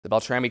The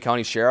Beltrami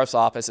County Sheriff's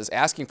Office is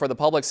asking for the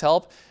public's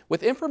help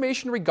with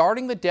information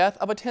regarding the death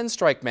of a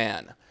 10-strike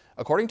man.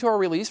 According to a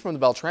release from the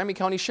Beltrami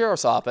County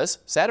Sheriff's Office,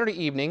 Saturday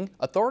evening,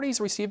 authorities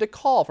received a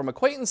call from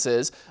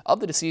acquaintances of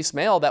the deceased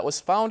male that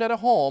was found at a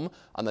home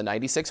on the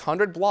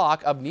 9600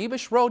 block of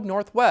Nebish Road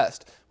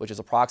Northwest, which is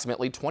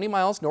approximately 20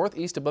 miles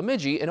northeast of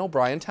Bemidji in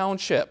O'Brien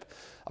Township.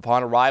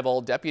 Upon arrival,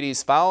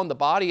 deputies found the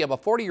body of a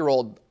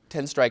 40-year-old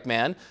 10-strike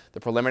man.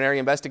 The preliminary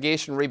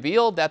investigation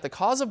revealed that the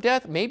cause of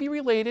death may be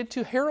related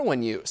to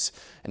heroin use.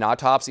 An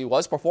autopsy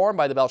was performed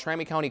by the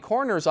Beltrami County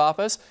Coroner's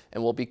Office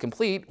and will be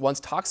complete once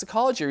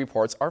toxicology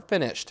reports are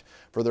finished.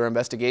 Further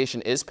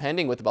investigation is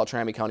pending with the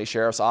Beltrami County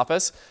Sheriff's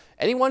Office.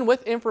 Anyone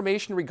with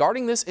information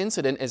regarding this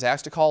incident is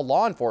asked to call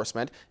law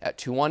enforcement at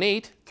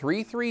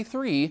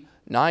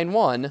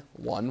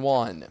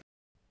 218-333-9111.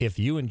 If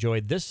you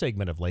enjoyed this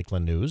segment of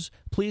Lakeland News,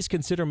 please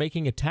consider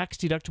making a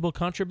tax-deductible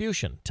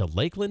contribution to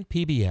Lakeland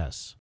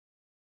PBS.